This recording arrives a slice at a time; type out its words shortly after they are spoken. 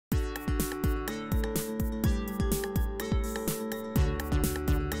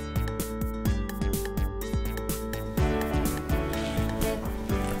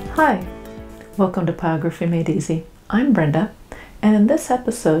Hi, welcome to Pyrography Made Easy. I'm Brenda, and in this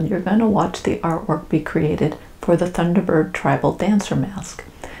episode you're going to watch the artwork be created for the Thunderbird Tribal Dancer Mask.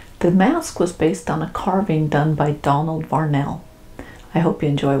 The mask was based on a carving done by Donald Varnell. I hope you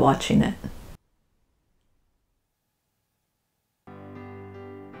enjoy watching it.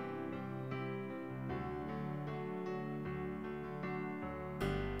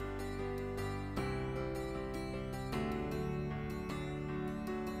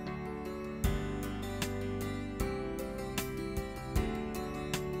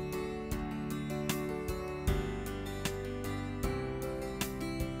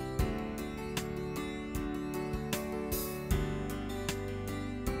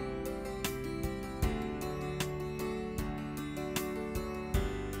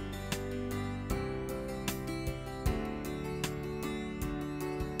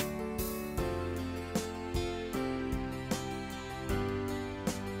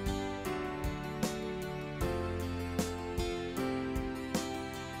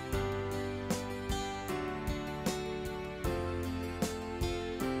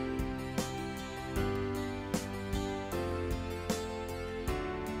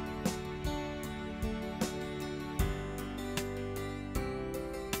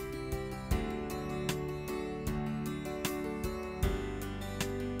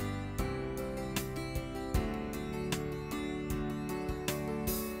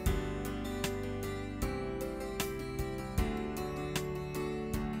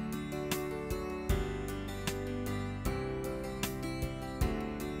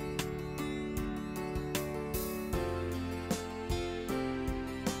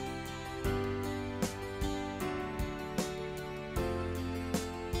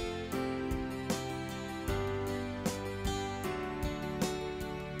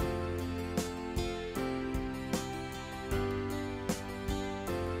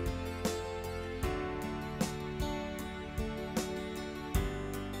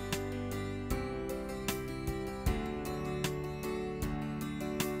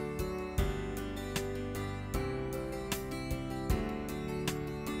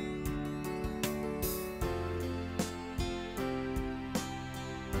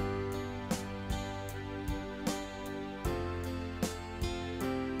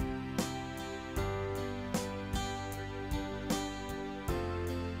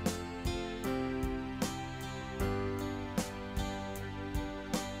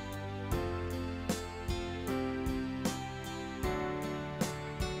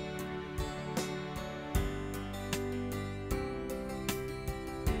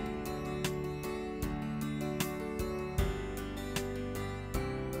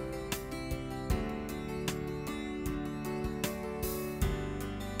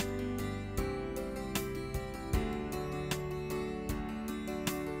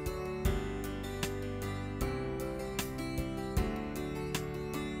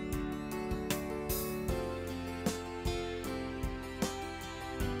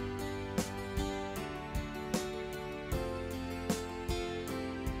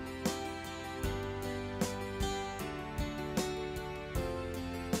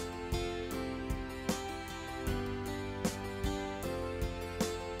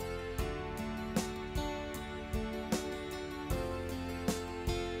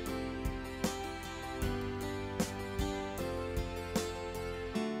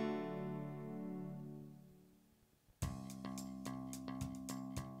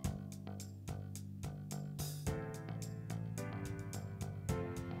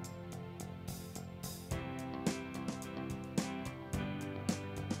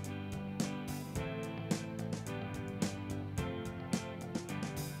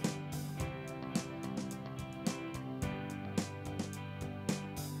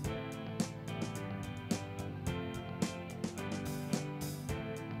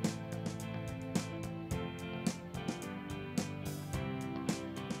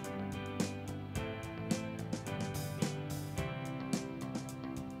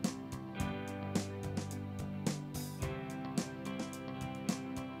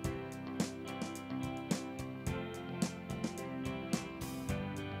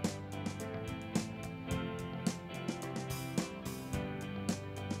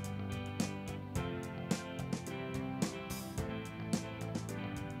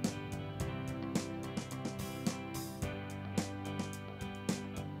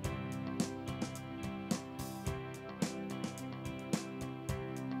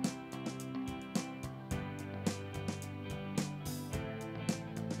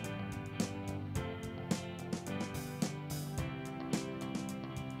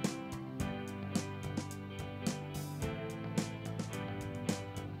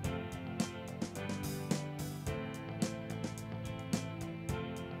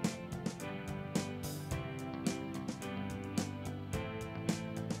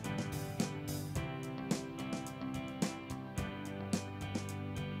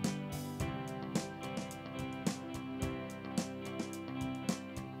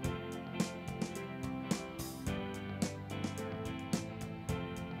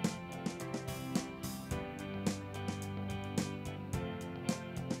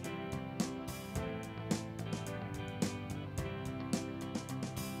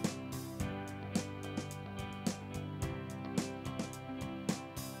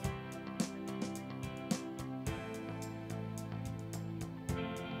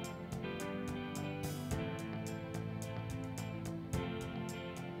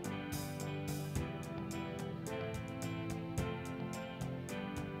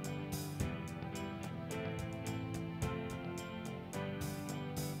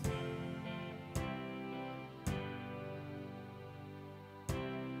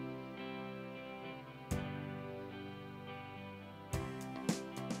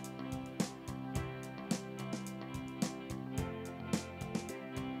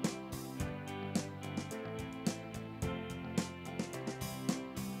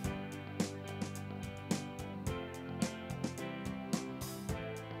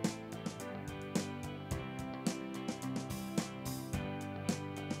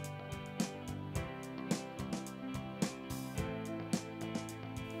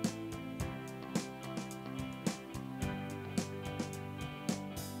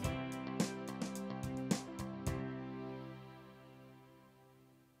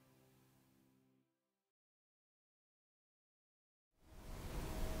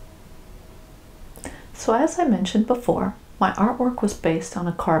 So as I mentioned before, my artwork was based on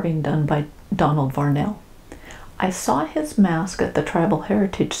a carving done by Donald Varnell. I saw his mask at the Tribal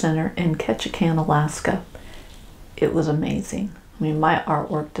Heritage Center in Ketchikan, Alaska. It was amazing. I mean, my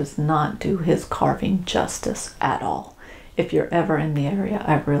artwork does not do his carving justice at all. If you're ever in the area,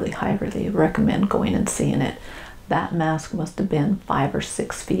 I really highly recommend going and seeing it. That mask must have been 5 or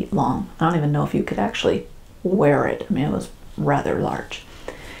 6 feet long. I don't even know if you could actually wear it. I mean, it was rather large.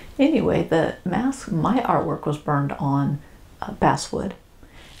 Anyway, the mask, my artwork was burned on basswood,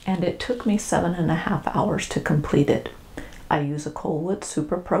 and it took me 7.5 hours to complete it. I use a Colwood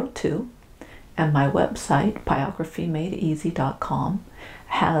Super Pro 2, and my website, pyrographymadeeasy.com,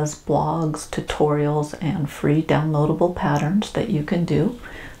 has blogs, tutorials, and free downloadable patterns that you can do,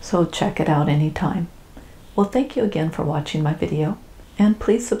 so check it out anytime. Well, thank you again for watching my video, and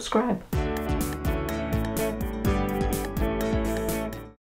please subscribe.